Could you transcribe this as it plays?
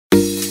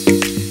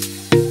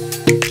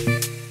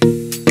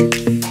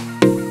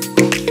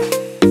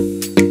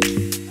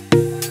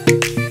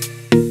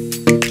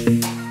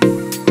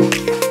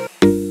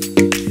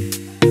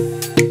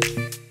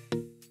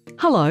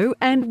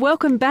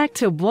Welcome back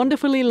to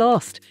Wanderfully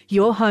Lost,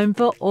 your home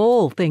for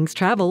all things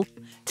travel.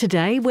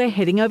 Today we're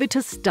heading over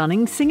to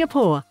stunning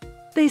Singapore.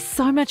 There's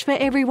so much for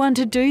everyone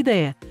to do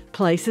there.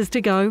 Places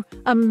to go,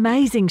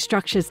 amazing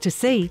structures to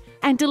see,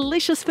 and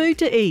delicious food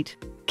to eat.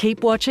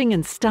 Keep watching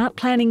and start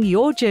planning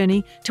your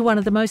journey to one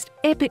of the most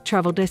epic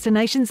travel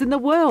destinations in the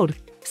world.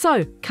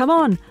 So, come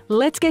on,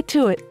 let's get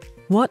to it.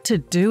 What to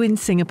do in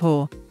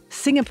Singapore?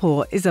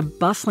 Singapore is a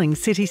bustling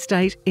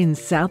city-state in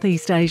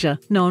Southeast Asia,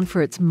 known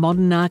for its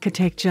modern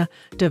architecture,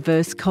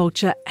 diverse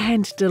culture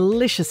and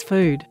delicious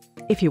food.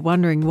 If you're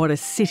wondering what a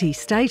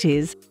city-state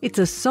is, it's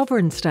a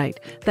sovereign state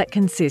that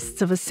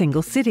consists of a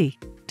single city.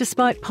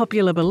 Despite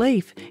popular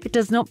belief, it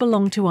does not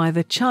belong to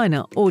either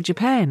China or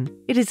Japan.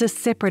 It is a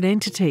separate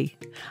entity.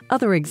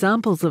 Other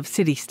examples of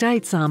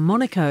city-states are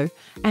Monaco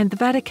and the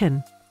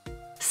Vatican.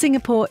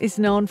 Singapore is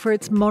known for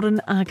its modern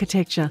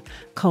architecture,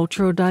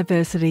 cultural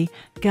diversity,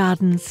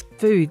 gardens,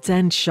 foods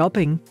and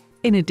shopping.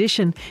 In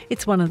addition,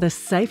 it's one of the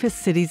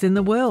safest cities in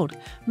the world,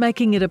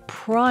 making it a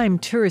prime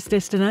tourist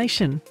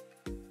destination.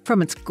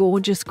 From its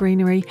gorgeous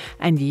greenery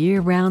and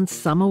year-round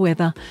summer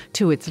weather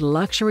to its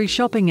luxury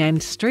shopping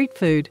and street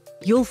food,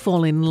 you'll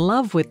fall in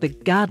love with the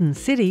Garden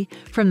City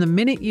from the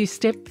minute you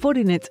step foot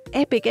in its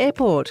epic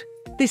airport.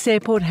 This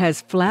airport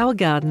has flower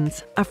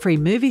gardens, a free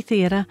movie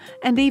theatre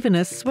and even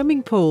a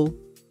swimming pool.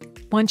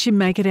 Once you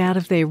make it out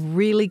of their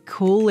really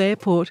cool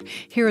airport,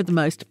 here are the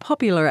most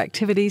popular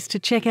activities to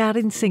check out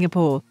in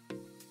Singapore.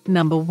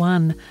 Number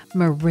 1.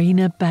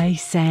 Marina Bay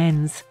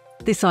Sands.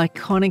 This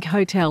iconic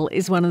hotel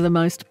is one of the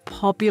most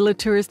popular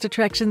tourist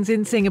attractions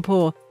in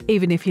Singapore.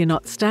 Even if you're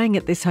not staying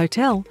at this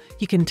hotel,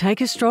 you can take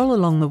a stroll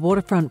along the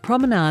waterfront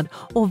promenade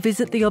or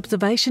visit the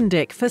observation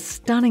deck for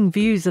stunning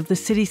views of the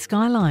city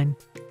skyline.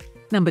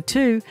 Number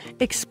 2.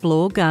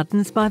 Explore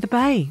Gardens by the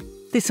Bay.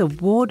 This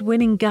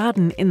award-winning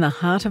garden in the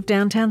heart of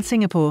downtown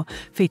Singapore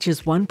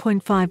features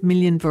 1.5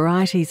 million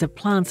varieties of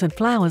plants and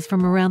flowers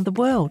from around the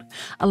world,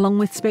 along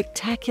with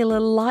spectacular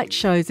light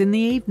shows in the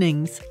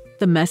evenings.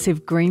 The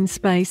massive green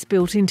space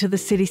built into the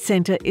city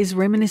centre is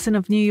reminiscent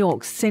of New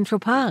York's Central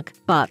Park,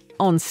 but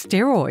on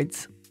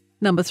steroids.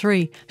 Number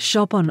 3.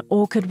 Shop on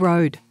Orchard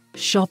Road.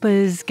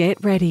 Shoppers,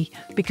 get ready,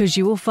 because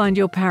you will find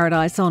your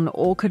paradise on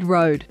Orchard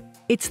Road.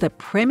 It's the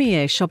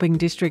premier shopping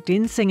district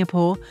in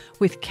Singapore,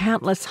 with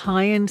countless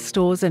high-end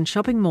stores and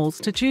shopping malls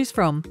to choose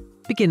from.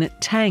 Begin at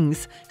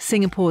Tang's,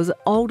 Singapore's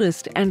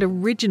oldest and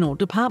original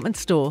department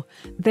store.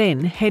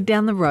 Then head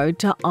down the road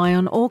to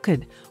Ion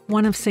Orchard,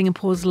 one of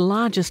Singapore's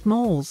largest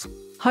malls.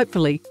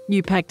 Hopefully,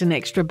 you packed an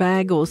extra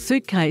bag or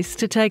suitcase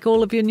to take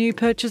all of your new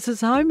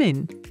purchases home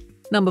in.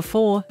 Number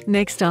 4.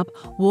 Next up,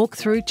 walk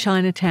through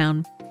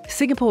Chinatown.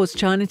 Singapore's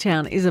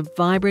Chinatown is a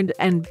vibrant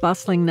and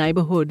bustling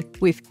neighbourhood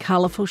with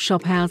colourful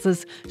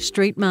shophouses,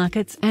 street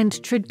markets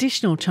and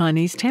traditional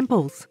Chinese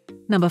temples.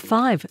 Number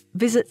 5.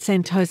 Visit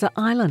Sentosa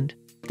Island.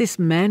 This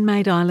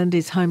man-made island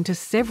is home to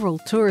several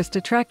tourist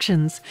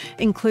attractions,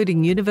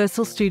 including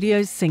Universal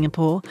Studios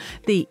Singapore,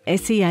 the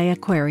SEA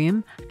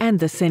Aquarium and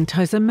the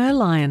Sentosa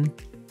Merlion.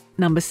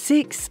 Number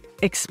 6.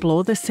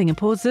 Explore the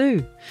Singapore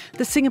Zoo.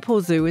 The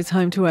Singapore Zoo is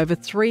home to over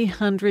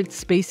 300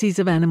 species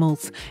of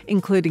animals,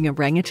 including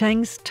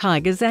orangutans,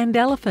 tigers and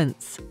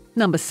elephants.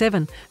 Number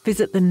 7.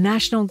 Visit the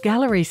National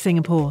Gallery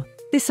Singapore.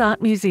 This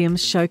art museum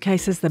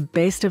showcases the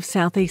best of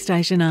Southeast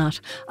Asian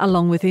art,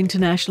 along with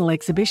international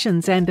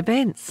exhibitions and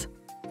events.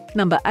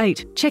 Number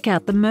 8. Check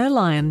out the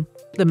Merlion.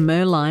 The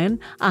Merlion,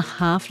 a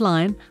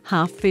half-lion,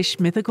 half-fish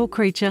mythical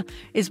creature,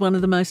 is one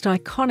of the most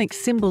iconic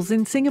symbols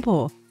in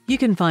Singapore. You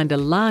can find a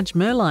large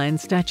Merlion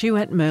statue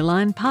at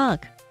Merlion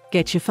Park.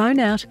 Get your phone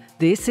out.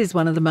 This is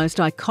one of the most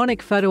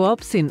iconic photo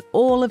ops in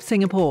all of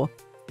Singapore.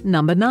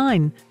 Number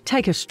 9.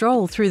 Take a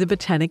stroll through the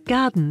Botanic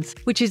Gardens,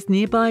 which is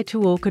nearby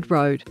to Orchard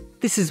Road.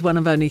 This is one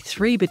of only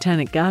 3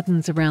 botanic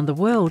gardens around the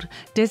world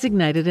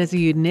designated as a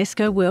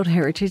UNESCO World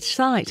Heritage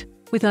Site.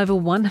 With over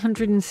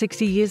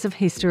 160 years of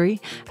history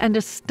and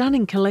a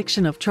stunning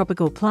collection of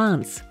tropical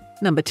plants.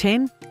 Number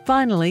 10.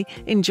 Finally,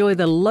 enjoy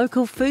the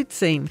local food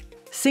scene.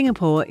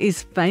 Singapore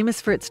is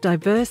famous for its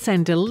diverse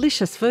and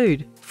delicious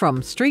food,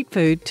 from street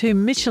food to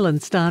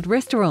Michelin-starred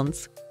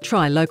restaurants.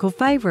 Try local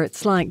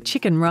favourites like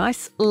chicken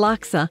rice,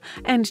 laksa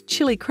and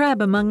chili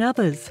crab among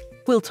others.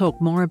 We'll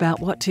talk more about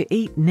what to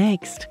eat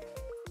next.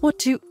 What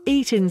to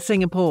eat in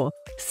Singapore?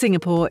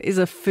 Singapore is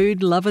a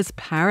food lover's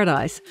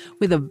paradise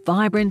with a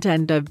vibrant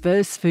and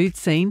diverse food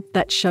scene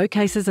that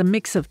showcases a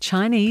mix of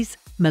Chinese,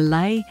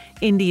 Malay,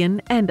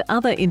 Indian and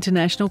other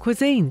international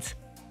cuisines.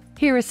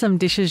 Here are some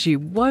dishes you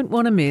won't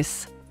want to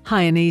miss.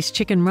 Hainanese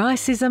chicken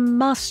rice is a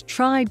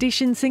must-try dish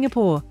in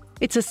Singapore.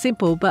 It's a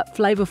simple but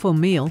flavourful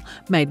meal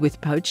made with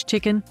poached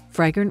chicken,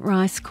 fragrant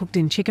rice cooked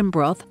in chicken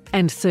broth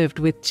and served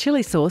with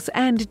chilli sauce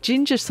and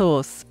ginger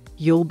sauce.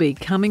 You'll be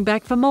coming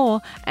back for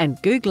more and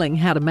Googling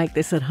how to make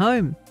this at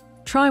home.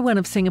 Try one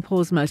of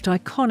Singapore's most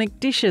iconic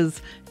dishes,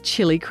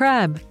 chili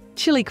crab.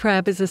 Chili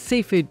crab is a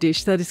seafood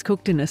dish that is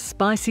cooked in a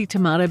spicy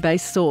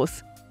tomato-based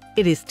sauce.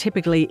 It is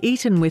typically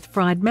eaten with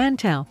fried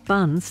mantou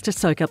buns to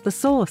soak up the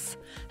sauce.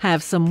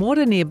 Have some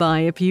water nearby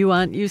if you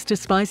aren't used to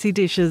spicy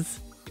dishes.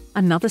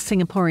 Another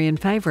Singaporean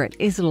favourite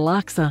is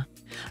laksa.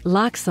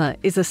 Laksa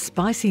is a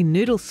spicy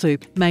noodle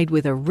soup made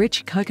with a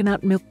rich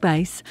coconut milk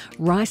base,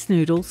 rice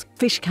noodles,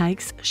 fish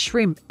cakes,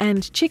 shrimp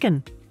and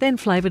chicken, then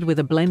flavoured with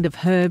a blend of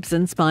herbs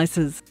and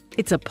spices.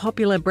 It's a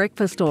popular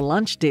breakfast or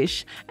lunch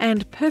dish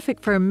and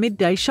perfect for a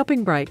midday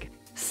shopping break.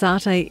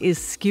 Satay is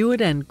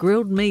skewered and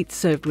grilled meat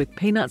served with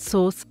peanut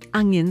sauce,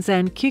 onions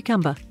and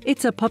cucumber.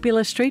 It's a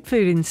popular street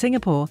food in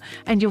Singapore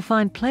and you'll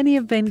find plenty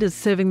of vendors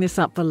serving this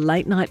up for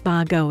late-night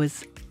bar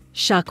goers.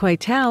 Char Kway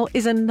Teow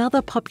is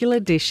another popular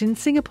dish in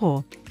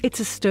Singapore. It's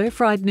a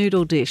stir-fried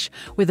noodle dish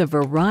with a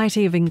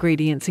variety of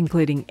ingredients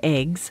including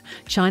eggs,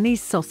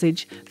 Chinese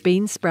sausage,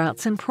 bean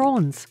sprouts and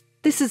prawns.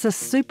 This is a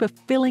super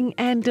filling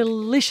and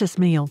delicious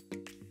meal.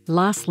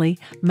 Lastly,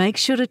 make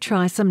sure to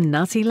try some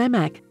nasi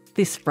lemak.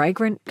 This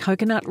fragrant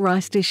coconut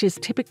rice dish is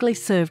typically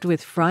served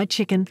with fried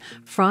chicken,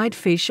 fried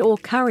fish or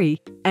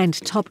curry, and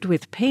topped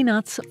with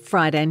peanuts,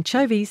 fried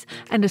anchovies,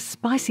 and a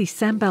spicy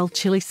sambal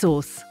chili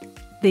sauce.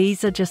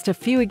 These are just a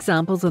few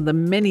examples of the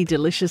many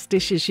delicious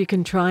dishes you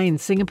can try in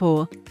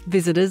Singapore.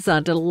 Visitors are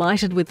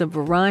delighted with the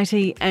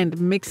variety and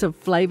mix of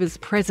flavours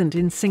present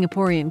in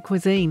Singaporean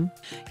cuisine.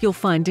 You'll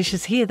find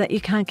dishes here that you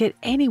can't get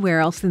anywhere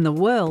else in the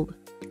world.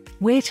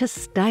 Where to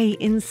stay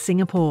in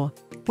Singapore?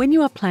 When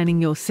you are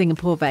planning your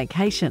Singapore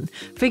vacation,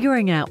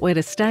 figuring out where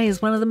to stay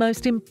is one of the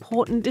most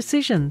important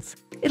decisions.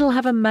 It'll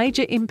have a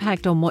major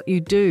impact on what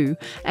you do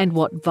and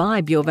what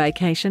vibe your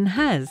vacation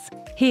has.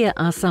 Here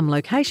are some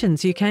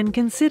locations you can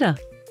consider.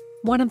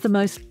 One of the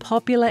most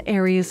popular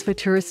areas for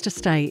tourists to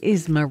stay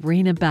is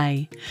Marina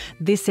Bay.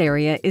 This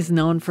area is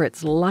known for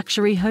its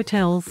luxury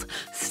hotels,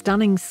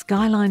 stunning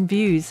skyline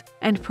views,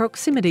 and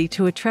proximity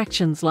to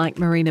attractions like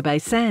Marina Bay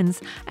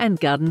Sands and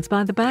Gardens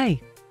by the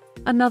Bay.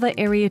 Another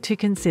area to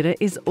consider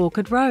is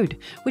Orchard Road,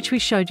 which we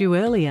showed you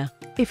earlier.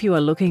 If you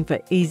are looking for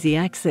easy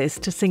access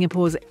to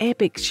Singapore's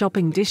epic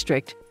shopping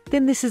district,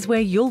 then this is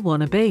where you'll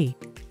want to be.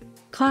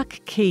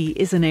 Clarke Quay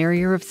is an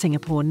area of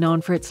Singapore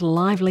known for its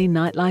lively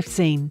nightlife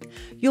scene.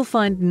 You'll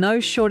find no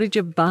shortage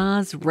of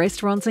bars,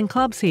 restaurants and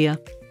clubs here.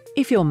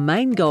 If your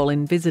main goal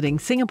in visiting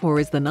Singapore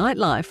is the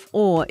nightlife,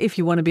 or if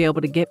you want to be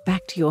able to get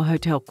back to your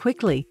hotel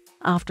quickly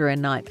after a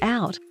night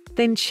out,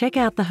 then check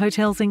out the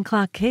hotels in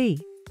Clarke Quay.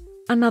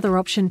 Another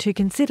option to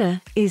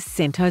consider is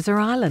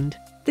Sentosa Island.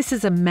 This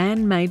is a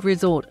man-made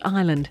resort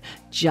island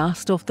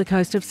just off the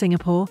coast of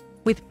Singapore,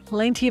 with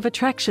plenty of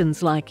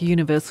attractions like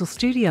Universal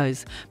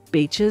Studios,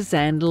 beaches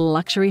and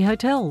luxury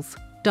hotels.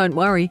 Don't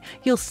worry,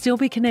 you'll still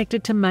be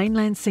connected to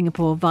mainland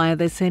Singapore via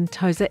the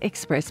Sentosa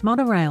Express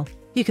monorail.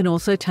 You can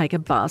also take a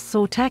bus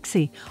or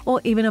taxi,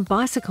 or even a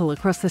bicycle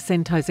across the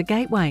Sentosa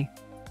Gateway.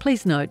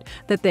 Please note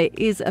that there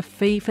is a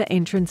fee for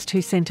entrance to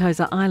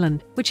Sentosa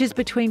Island, which is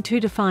between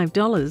 $2 to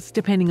 $5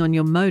 depending on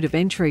your mode of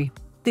entry.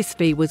 This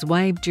fee was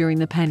waived during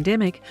the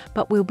pandemic,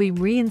 but will be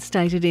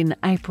reinstated in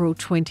April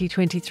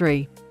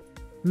 2023.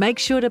 Make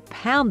sure to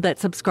pound that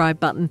subscribe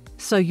button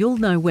so you'll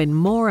know when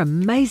more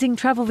amazing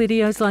travel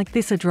videos like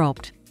this are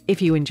dropped.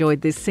 If you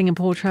enjoyed this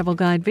Singapore travel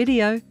guide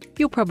video,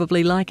 you'll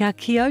probably like our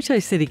Kyoto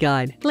City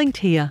Guide, linked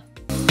here.